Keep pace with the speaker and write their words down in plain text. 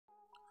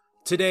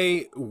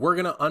Today, we're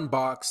going to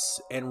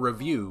unbox and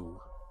review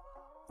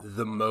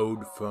the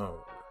Mode phone.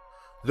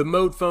 The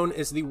Mode phone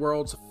is the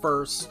world's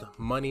first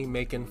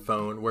money-making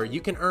phone where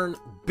you can earn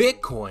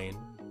Bitcoin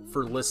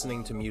for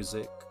listening to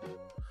music.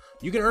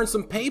 You can earn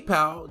some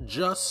PayPal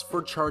just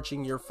for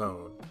charging your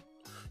phone.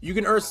 You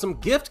can earn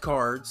some gift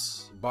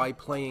cards by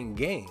playing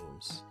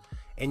games.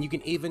 And you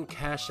can even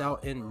cash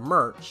out in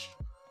merch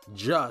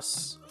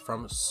just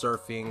from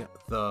surfing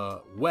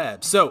the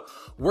web. So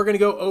we're going to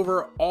go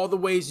over all the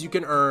ways you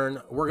can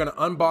earn. We're going to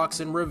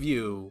unbox and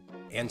review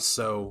and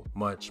so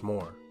much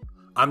more.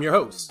 I'm your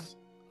host,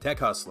 Tech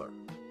Hustler.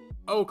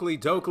 Oakley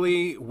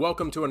dokley,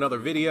 welcome to another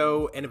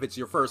video. And if it's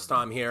your first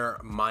time here,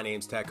 my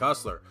name's Tech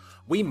Hustler.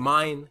 We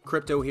mine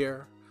crypto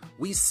here.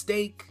 We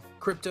stake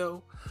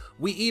crypto.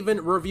 We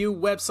even review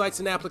websites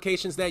and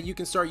applications that you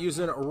can start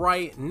using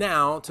right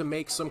now to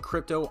make some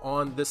crypto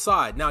on the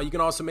side. Now, you can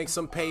also make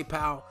some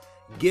PayPal,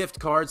 gift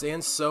cards,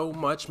 and so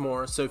much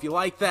more. So if you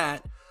like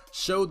that,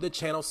 show the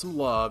channel some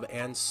love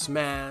and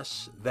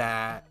smash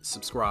that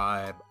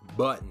subscribe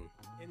button.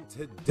 In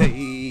today's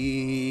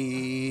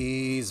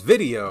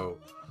video,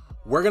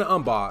 we're going to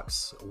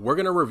unbox, we're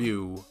going to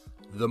review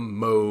the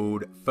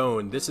Mode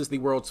phone. This is the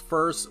world's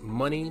first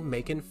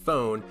money-making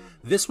phone.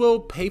 This will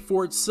pay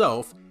for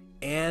itself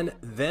and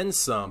then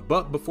some.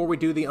 But before we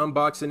do the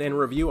unboxing and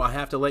review, I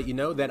have to let you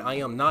know that I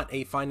am not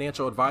a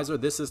financial advisor.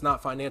 This is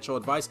not financial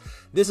advice.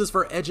 This is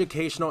for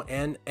educational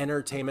and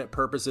entertainment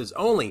purposes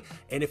only.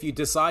 And if you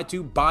decide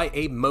to buy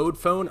a Mode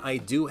phone, I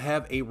do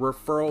have a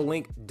referral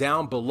link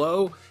down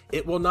below.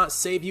 It will not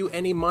save you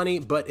any money,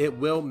 but it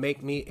will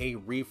make me a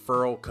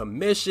referral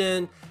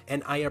commission.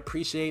 And I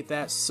appreciate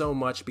that so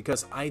much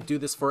because I do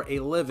this for a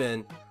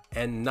living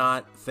and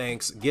not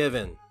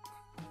Thanksgiving.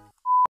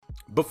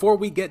 Before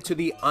we get to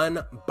the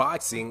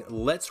unboxing,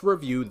 let's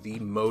review the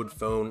Mode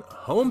phone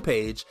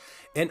homepage,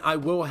 and I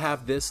will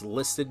have this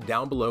listed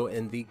down below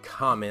in the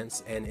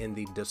comments and in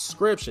the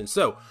description.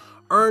 So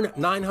earn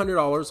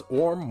 $900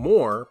 or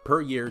more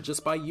per year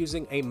just by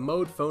using a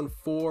Mode phone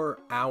 4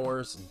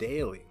 hours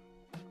daily.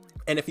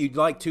 And if you'd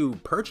like to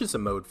purchase a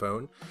Mode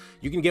phone,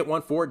 you can get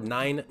one for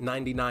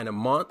 $9.99 a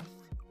month,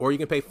 or you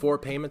can pay 4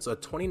 payments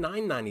of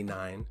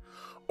 $29.99.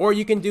 Or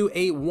you can do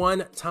a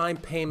one-time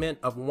payment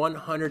of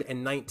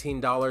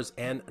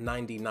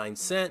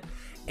 $119.99.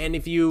 And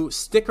if you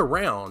stick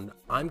around,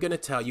 I'm going to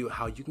tell you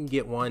how you can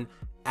get one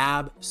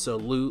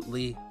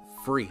absolutely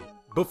free.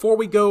 Before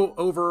we go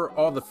over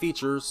all the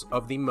features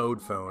of the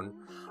Mode phone,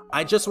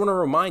 I just want to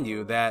remind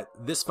you that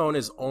this phone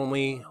is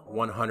only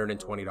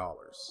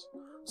 $120.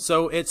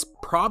 So it's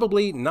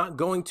probably not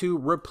going to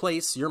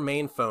replace your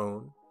main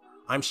phone.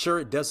 I'm sure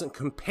it doesn't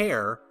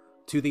compare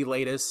to the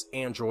latest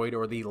Android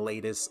or the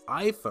latest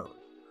iPhone.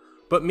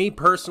 But me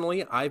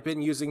personally, I've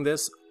been using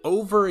this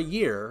over a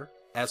year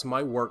as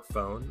my work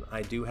phone.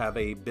 I do have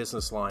a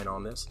business line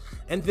on this,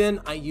 and then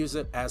I use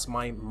it as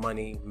my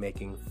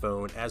money-making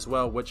phone as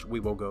well, which we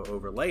will go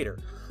over later.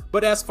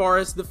 But as far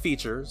as the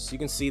features, you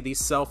can see the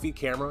selfie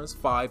camera is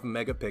 5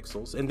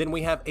 megapixels, and then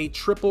we have a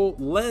triple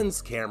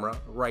lens camera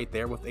right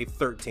there with a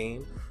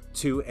 13,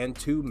 2, and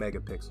 2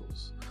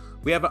 megapixels.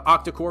 We have an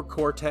octa-core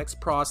Cortex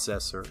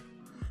processor,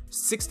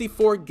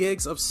 64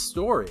 gigs of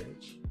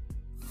storage,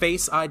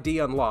 Face ID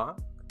unlock,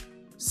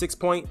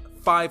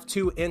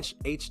 6.52-inch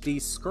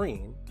HD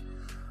screen,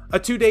 a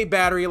 2-day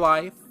battery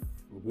life,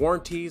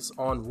 warranties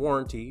on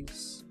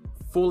warranties,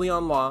 fully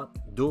unlocked,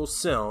 dual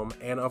SIM,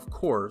 and of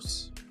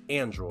course,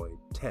 Android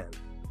 10.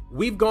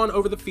 We've gone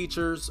over the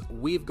features,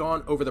 we've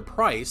gone over the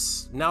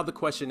price. Now the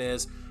question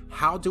is,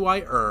 how do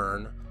I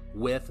earn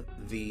with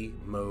the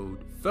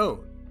Mode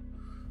phone?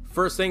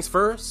 First things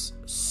first,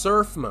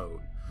 surf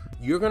mode.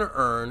 You're going to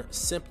earn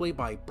simply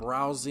by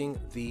browsing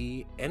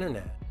the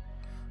internet.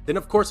 Then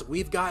of course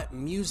we've got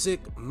music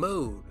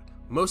mode.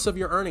 Most of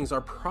your earnings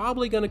are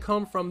probably going to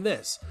come from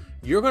this.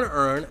 You're going to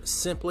earn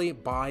simply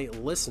by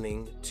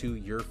listening to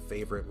your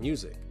favorite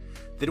music.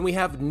 Then we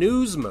have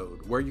news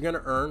mode, where you're going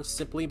to earn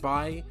simply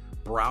by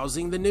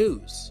browsing the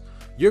news.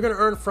 You're going to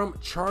earn from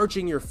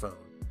charging your phone.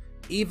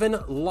 Even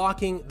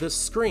locking the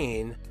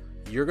screen,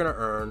 you're going to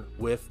earn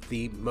with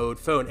the Mode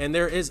phone. And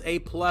there is a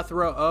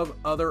plethora of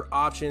other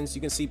options. You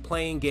can see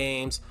playing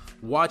games,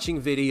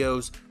 watching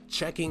videos,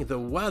 checking the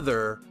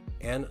weather,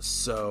 and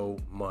so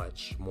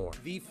much more.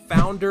 The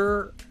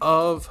founder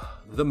of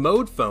the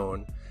Mode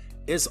phone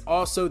is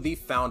also the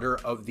founder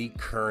of the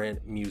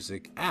Current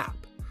Music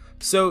app.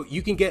 So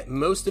you can get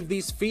most of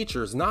these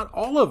features, not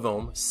all of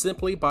them,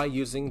 simply by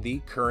using the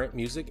Current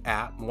Music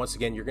app. And once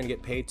again, you're going to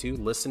get paid to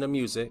listen to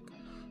music,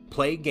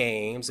 play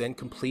games, and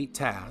complete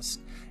tasks.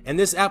 And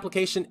this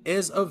application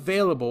is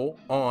available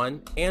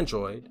on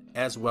Android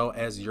as well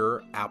as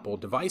your Apple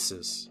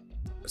devices.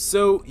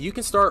 So you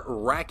can start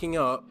racking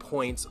up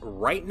points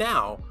right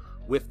now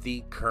with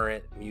the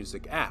Current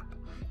Music app.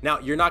 Now,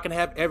 you're not going to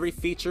have every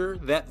feature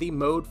that the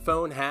Mode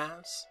phone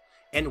has.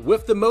 And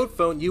with the Mode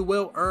phone, you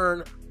will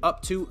earn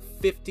up to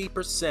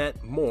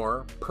 50%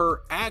 more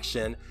per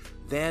action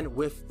than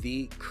with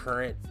the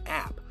Current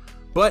app.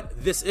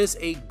 But this is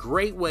a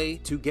great way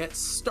to get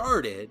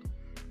started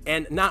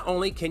And not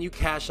only can you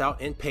cash out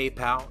in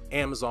PayPal,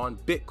 Amazon,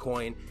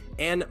 Bitcoin,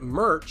 and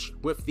merch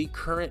with the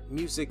Current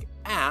Music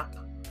app,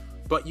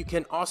 but you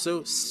can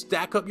also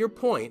stack up your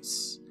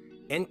points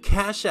and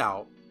cash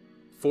out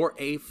for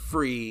a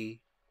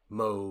free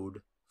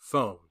Mode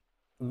phone.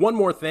 One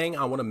more thing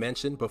I want to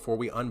mention before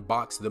we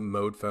unbox the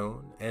Mode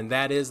phone, and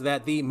that is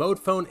that the Mode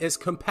phone is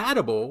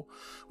compatible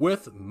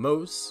with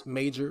most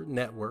major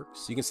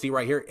networks. You can see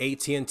right here,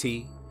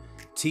 AT&T,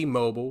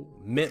 T-Mobile,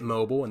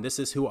 MintMobile, and this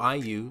is who I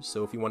use.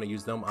 So if you want to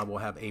use them, I will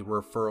have a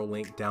referral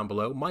link down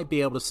below. Might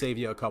be able to save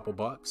you a couple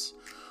bucks.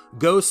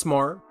 Go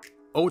Smart,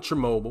 Ultra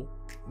Mobile,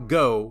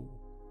 Go,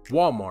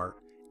 Walmart,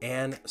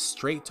 and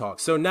Straight Talk.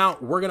 So now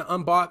we're going to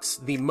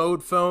unbox the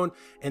Mode phone,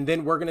 and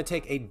then we're going to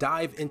take a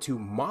dive into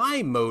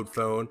my Mode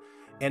phone,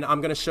 and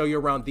I'm going to show you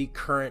around the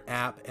Current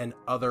app and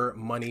other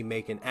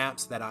money-making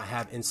apps that I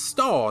have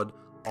installed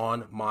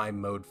on my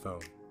Mode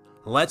phone.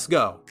 Let's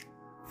go.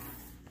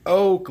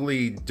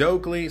 Oakley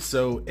dokley,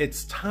 so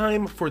it's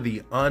time for the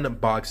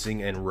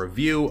unboxing and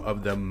review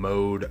of the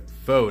Mode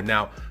phone.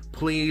 Now,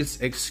 please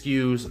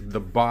excuse the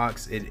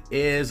box. It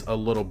is a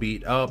little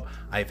beat up.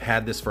 I've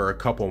had this for a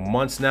couple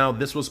months now.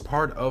 This was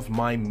part of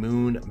my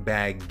moon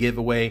bag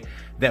giveaway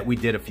that we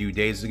did a few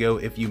days ago.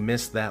 If you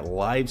missed that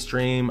live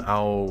stream,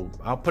 I'll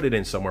put it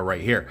in somewhere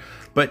right here.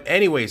 But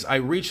anyways, I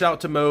reached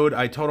out to Mode.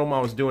 I told them I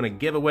was doing a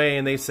giveaway,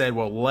 and they said,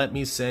 well, let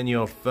me send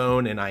you a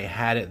phone, and I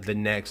had it the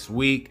next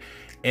week.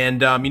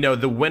 And, you know,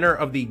 the winner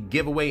of the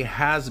giveaway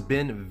has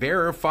been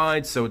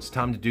verified, so it's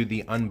time to do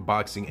the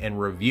unboxing and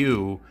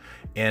review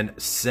and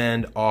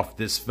send off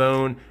this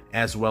phone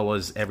as well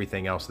as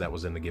everything else that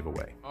was in the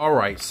giveaway. All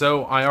right,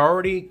 so I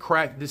already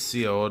cracked the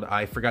seal.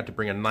 I forgot to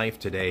bring a knife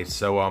today,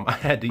 so I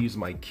had to use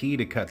my key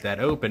to cut that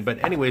open.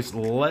 But anyways,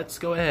 let's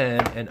go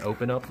ahead and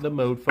open up the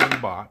Mode phone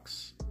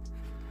box.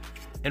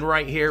 And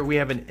right here, we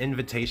have an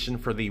invitation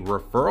for the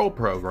referral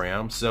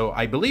program. So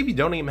I believe you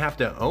don't even have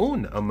to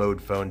own a Mode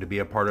phone to be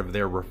a part of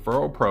their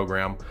referral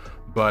program.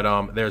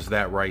 But there's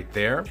that right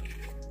there.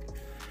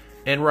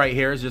 And right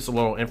here is just a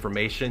little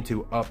information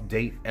to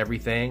update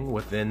everything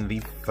within the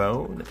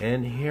phone.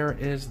 And here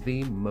is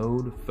the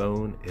Mode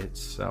phone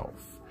itself.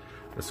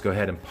 Let's go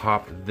ahead and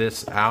pop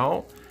this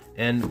out.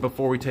 And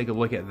before we take a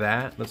look at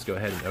that, let's go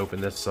ahead and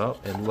open this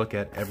up and look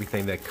at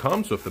everything that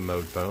comes with the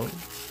Mode phone.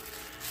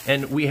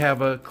 And we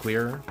have a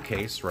clear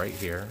case right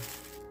here.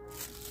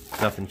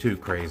 Nothing too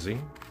crazy.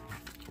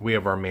 We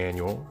have our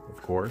manual,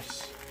 of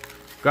course.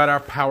 Got our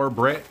power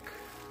brick.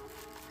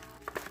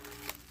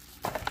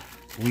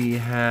 We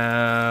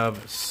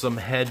have some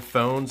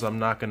headphones. I'm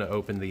not going to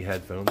open the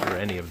headphones or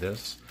any of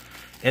this.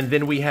 And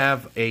then we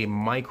have a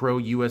micro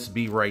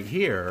USB right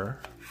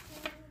here.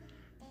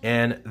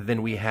 And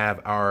then we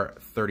have our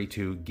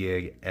 32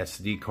 gig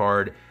SD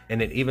card.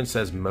 And it even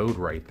says Mode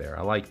right there.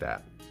 I like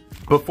that.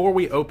 Before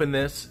we open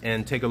this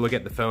and take a look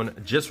at the phone,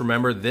 just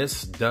remember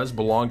this does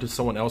belong to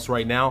someone else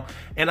right now,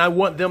 and I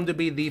want them to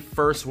be the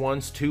first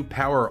ones to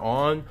power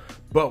on,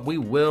 but we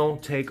will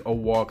take a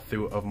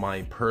walkthrough of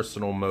my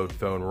personal Mode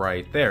phone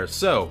right there.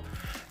 So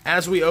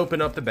as we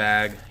open up the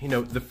bag, you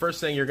know, the first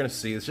thing you're going to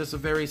see is just a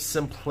very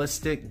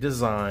simplistic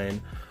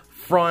design.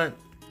 Front,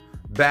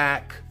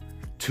 back,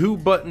 2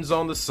 buttons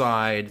on the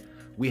side.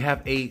 We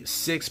have a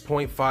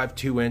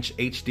 6.52 inch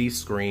HD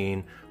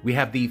screen. We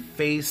have the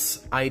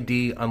Face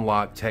ID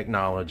unlock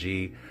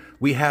technology.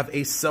 We have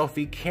a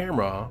selfie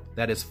camera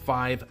that is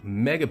 5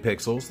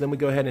 megapixels. Then we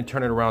go ahead and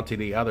turn it around to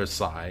the other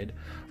side.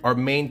 Our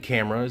main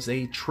camera is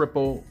a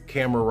triple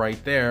camera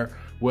right there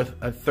with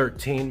a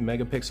 13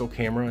 megapixel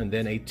camera and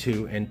then a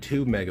 2 and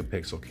 2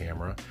 megapixel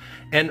camera.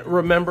 And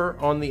remember,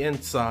 on the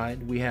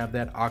inside, we have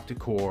that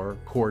octa-core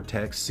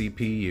Cortex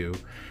CPU.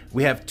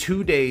 We have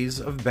 2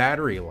 days of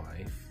battery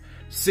life,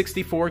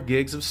 64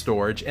 gigs of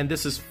storage, and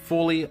this is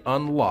fully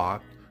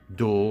unlocked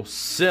dual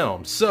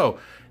SIM. So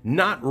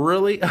not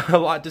really a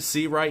lot to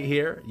see right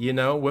here, you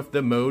know, with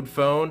the Mode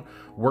phone.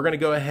 We're going to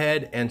go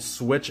ahead and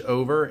switch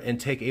over and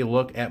take a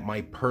look at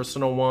my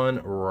personal one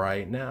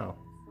right now.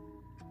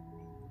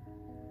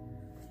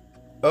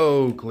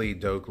 Oakley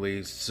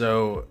dokley.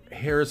 So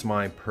here's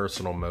my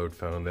personal Mode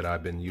phone that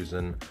I've been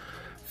using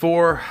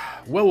for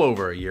well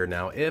over a year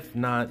now, if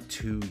not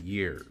 2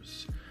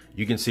 years.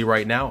 You can see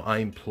right now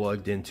I'm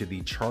plugged into the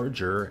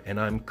charger and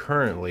I'm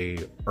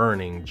currently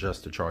earning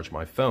just to charge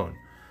my phone.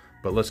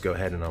 But let's go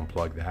ahead and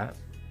unplug that.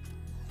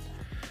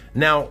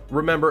 Now,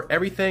 remember,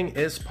 everything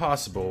is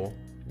possible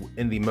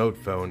in the Mode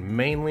phone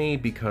mainly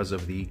because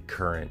of the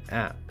Current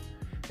app.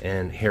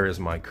 And here is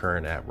my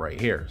Current app right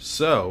here.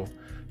 So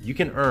you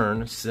can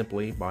earn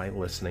simply by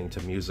listening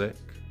to music.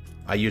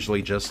 I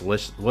usually just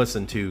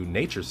listen to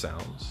nature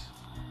sounds.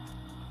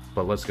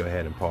 But let's go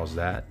ahead and pause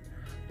that.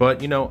 But,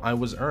 you know, I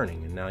was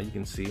earning, and now you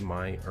can see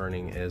my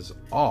earning is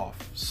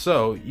off.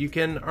 So you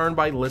can earn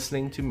by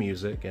listening to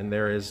music, and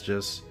there is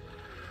just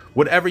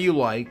whatever you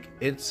like,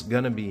 it's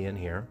gonna be in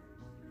here.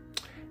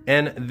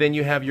 And then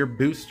you have your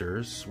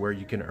boosters, where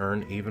you can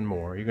earn even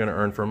more. You're gonna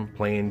earn from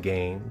playing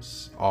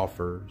games,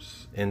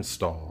 offers,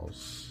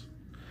 installs.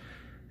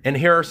 And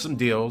here are some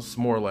deals,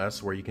 more or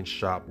less, where you can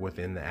shop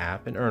within the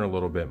app and earn a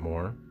little bit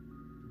more.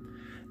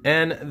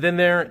 And then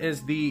there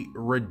is the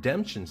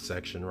redemption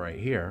section right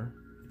here.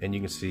 And you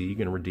can see you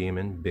can redeem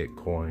in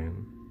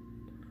Bitcoin,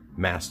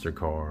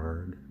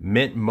 MasterCard,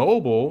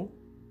 MintMobile,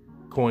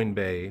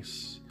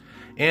 Coinbase,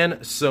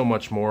 and so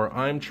much more.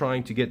 I'm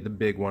trying to get the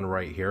big one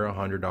right here,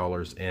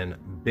 $100 in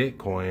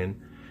Bitcoin.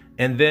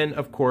 And then,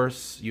 of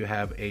course, you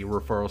have a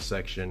referral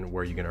section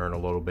where you can earn a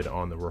little bit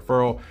on the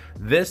referral.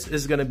 This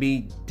is going to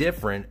be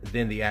different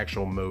than the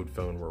actual Mode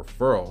Phone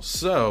referral.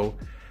 So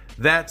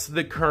that's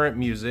the current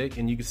music.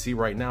 And you can see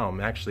right now I'm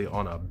actually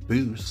on a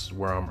boost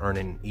where I'm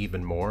earning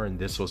even more. And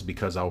this was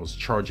because I was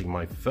charging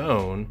my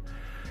phone.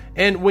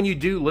 And when you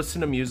do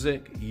listen to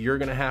music, you're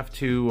going to have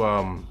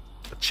to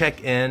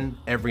check in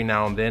every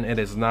now and then. It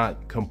is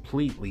not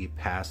completely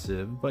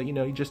passive, but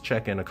you just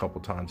check in a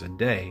couple times a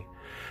day.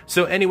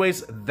 So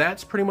anyways,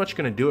 that's pretty much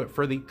going to do it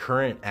for the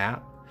current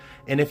app.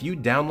 And if you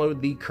download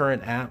the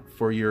current app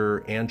for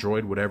your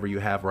Android, whatever you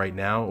have right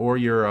now, or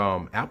your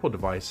Apple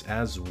device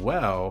as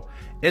well,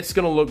 it's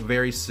going to look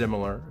very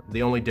similar.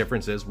 The only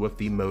difference is with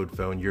the Mode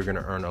Phone, you're going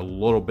to earn a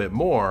little bit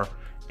more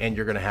and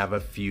you're going to have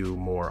a few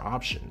more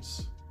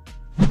options.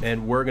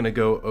 And we're going to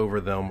go over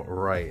them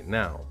right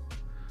now.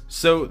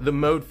 So the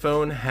Mode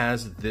Phone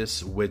has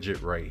this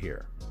widget right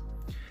here.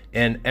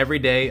 And every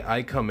day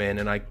I come in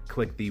and I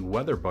click the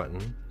weather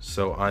button.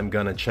 So I'm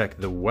going to check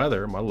the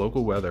weather, my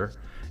local weather.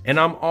 And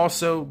I'm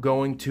also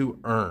going to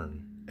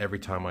earn every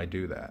time I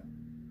do that.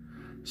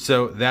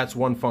 So that's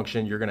one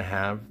function you're going to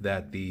have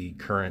that the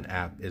current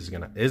app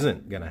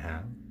isn't going to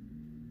have.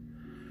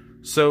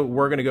 So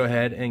we're going to go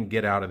ahead and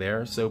get out of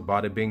there. So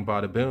bada bing,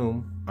 bada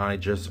boom, I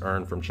just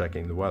earn from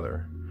checking the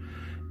weather.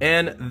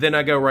 And then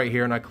I go right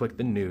here and I click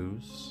the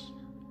news.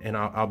 And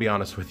I'll be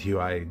honest with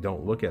you, I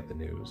don't look at the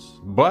news.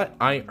 But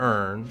I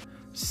earn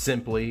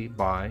simply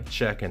by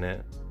checking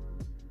it.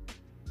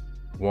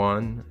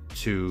 1,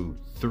 2,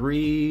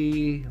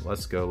 3.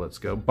 Let's go.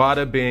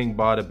 Bada bing,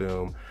 bada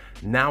boom.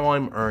 Now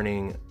I'm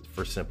earning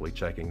for simply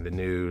checking the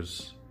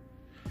news.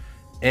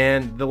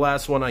 And the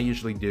last one I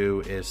usually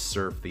do is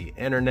surf the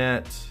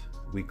internet.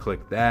 We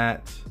click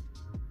that.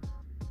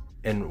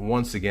 And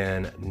once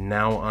again,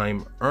 now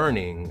I'm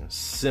earning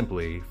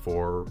simply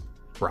for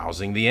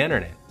browsing the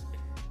internet.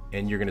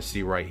 And you're going to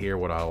see right here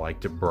what I like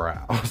to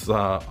browse.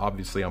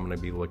 Obviously, I'm going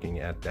to be looking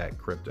at that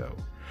crypto.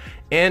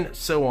 And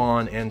so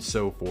on and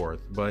so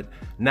forth. But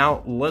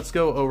now let's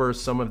go over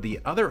some of the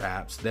other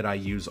apps that I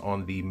use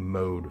on the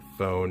Mode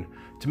Phone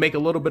to make a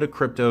little bit of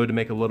crypto, to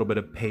make a little bit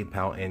of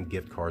PayPal and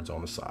gift cards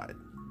on the side.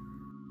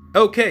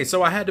 Okay,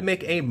 so I had to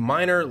make a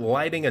minor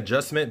lighting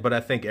adjustment, but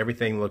I think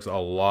everything looks a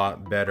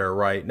lot better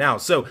right now.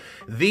 So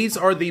these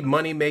are the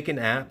money-making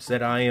apps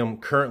that I am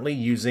currently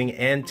using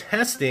and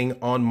testing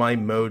on my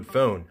Mode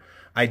Phone.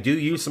 I do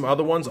use some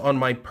other ones on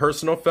my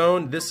personal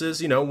phone. This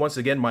is, once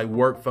again, my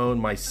work phone,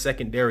 my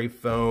secondary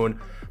phone,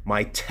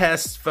 my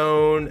test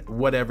phone,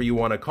 whatever you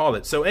want to call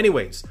it. So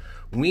anyways,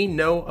 we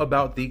know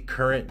about the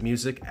current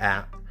music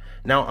app.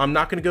 Now, I'm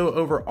not going to go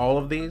over all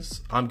of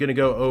these. I'm going to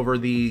go over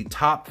the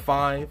top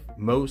 5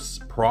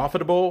 most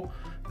profitable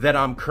that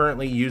I'm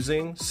currently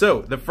using.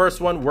 So the first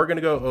one we're going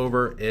to go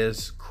over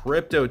is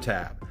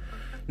CryptoTab.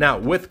 Now,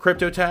 with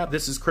CryptoTab,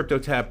 this is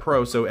CryptoTab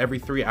Pro. So every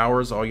 3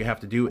 hours, all you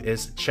have to do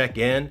is check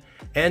in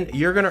and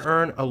you're going to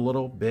earn a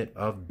little bit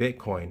of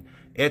Bitcoin.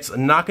 It's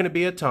not going to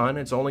be a ton.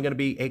 It's only going to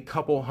be a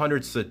couple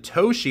hundred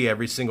Satoshi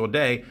every single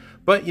day.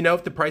 But,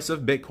 if the price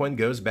of Bitcoin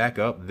goes back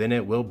up, then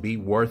it will be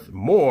worth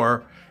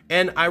more.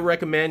 And I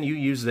recommend you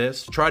use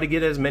this. Try to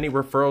get as many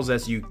referrals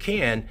as you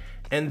can,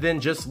 and then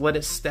just let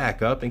it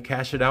stack up and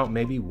cash it out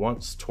maybe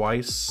once,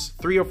 twice,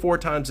 3 or 4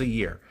 times a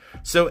year.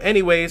 So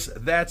anyways,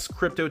 that's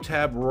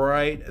CryptoTab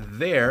right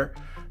there.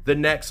 The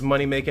next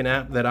money-making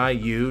app that I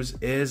use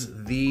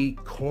is the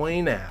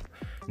Coin app.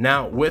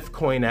 Now, with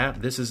Coin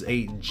app, this is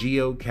a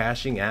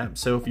geocaching app.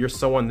 So if you're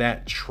someone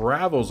that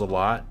travels a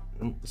lot,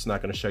 it's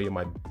not going to show you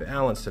my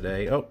balance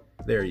today. Oh,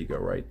 there you go,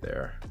 right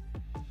there.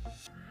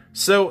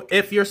 So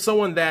if you're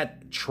someone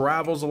that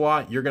travels a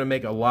lot, you're going to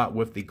make a lot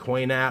with the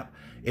Coin app.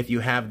 If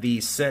you have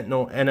the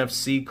Sentinel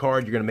NFC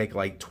card, you're going to make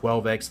like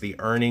 12x the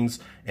earnings.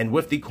 And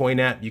with the Coin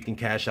app, you can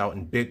cash out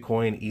in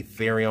Bitcoin,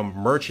 Ethereum,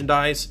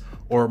 merchandise,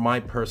 or my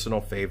personal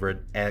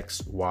favorite,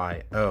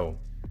 XYO.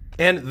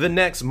 And the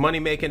next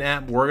money-making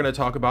app we're going to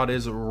talk about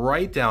is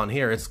right down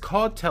here. It's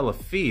called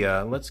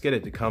Telefia. Let's get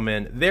it to come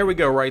in. There we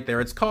go, right there.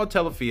 It's called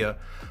Telefia.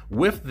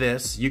 With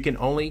this, you can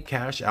only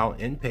cash out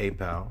in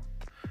PayPal.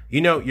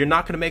 You're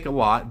not going to make a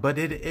lot, but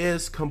it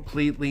is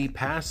completely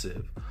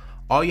passive.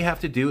 All you have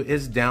to do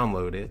is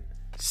download it,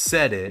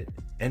 set it,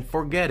 and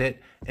forget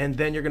it, and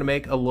then you're going to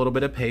make a little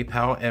bit of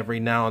PayPal every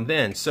now and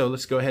then. So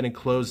let's go ahead and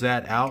close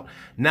that out.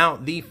 Now,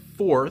 the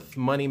fourth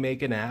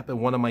money-making app,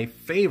 and one of my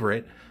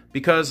favorite,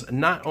 because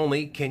not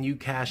only can you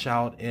cash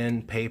out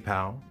in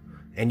PayPal,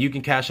 and you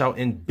can cash out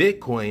in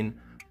Bitcoin,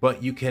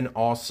 but you can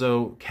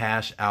also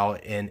cash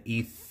out in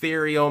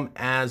Ethereum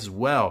as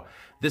well.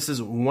 This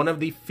is one of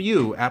the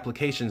few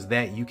applications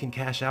that you can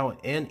cash out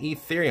in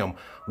Ethereum.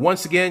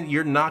 Once again,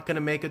 you're not going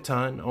to make a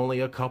ton, only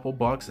a couple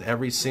bucks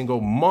every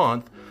single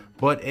month,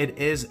 but it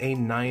is a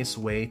nice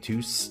way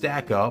to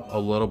stack up a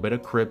little bit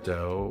of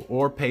crypto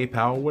or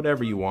PayPal,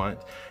 whatever you want,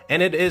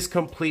 and it is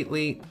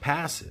completely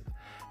passive.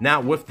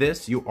 Now with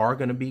this, you are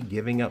going to be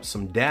giving up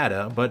some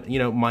data, but you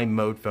know, my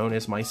mode phone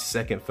is my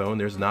second phone.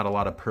 There's not a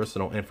lot of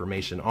personal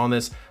information on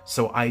this,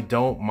 so I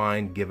don't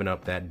mind giving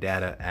up that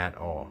data at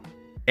all.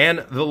 And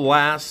the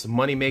last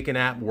money making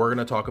app we're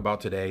going to talk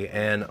about today,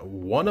 and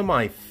one of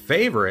my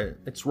favorite,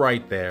 it's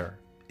right there,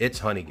 it's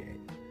Honeygain.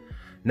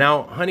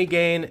 Now,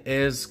 Honeygain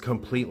is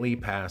completely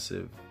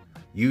passive.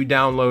 You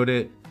download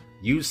it,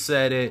 you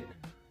set it,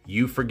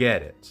 you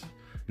forget it.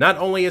 Not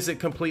only is it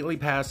completely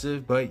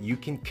passive, but you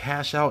can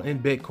cash out in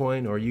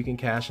Bitcoin or you can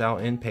cash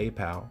out in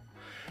PayPal.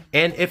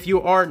 And if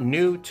you are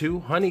new to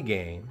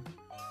Honeygain,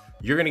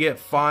 you're going to get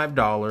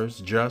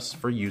 $5 just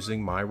for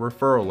using my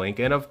referral link.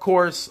 And of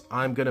course,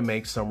 I'm going to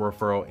make some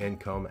referral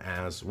income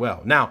as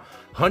well. Now,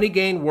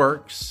 Honeygain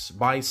works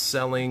by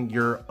selling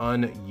your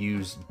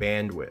unused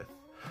bandwidth,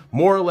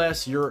 more or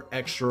less your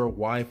extra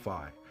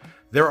Wi-Fi.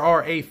 There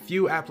are a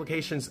few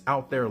applications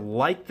out there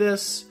like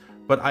this,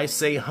 but I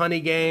say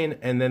Honeygain,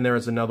 and then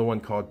there's another one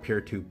called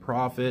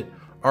Peer-to-Profit,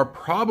 are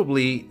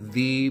probably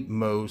the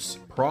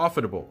most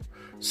profitable.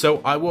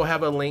 So I will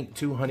have a link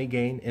to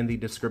Honeygain in the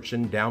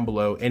description down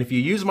below. And if you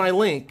use my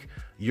link,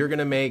 you're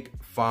gonna make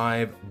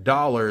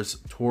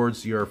 $5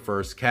 towards your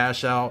first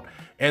cash out.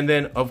 And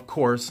then of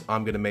course,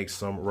 I'm gonna make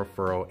some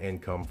referral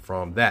income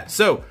from that.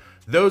 So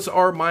those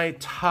are my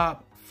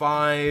top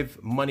 5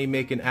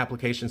 money-making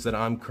applications that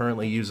I'm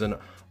currently using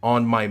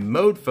on my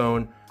mode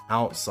phone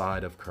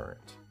outside of Current.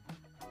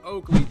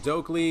 Oakley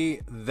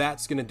dokley,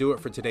 that's gonna do it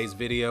for today's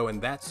video, and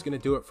that's gonna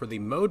do it for the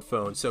mode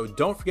phone. So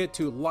don't forget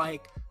to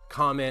like,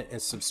 comment, and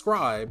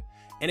subscribe.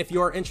 And if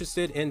you are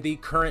interested in the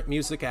Current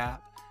Music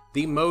app,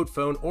 the mode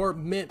phone, or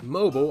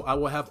MintMobile, I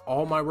will have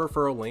all my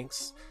referral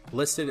links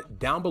listed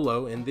down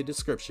below in the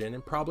description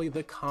and probably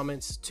the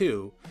comments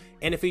too.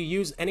 And if you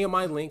use any of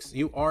my links,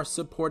 you are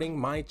supporting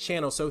my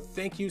channel. So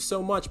thank you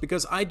so much,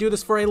 because I do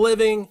this for a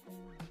living.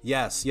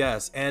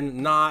 Yes, and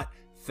not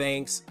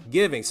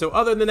Thanksgiving. So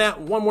other than that,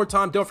 one more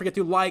time, don't forget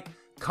to like,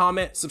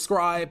 comment,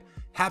 subscribe.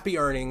 Happy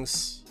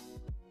earnings.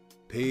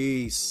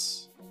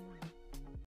 Peace.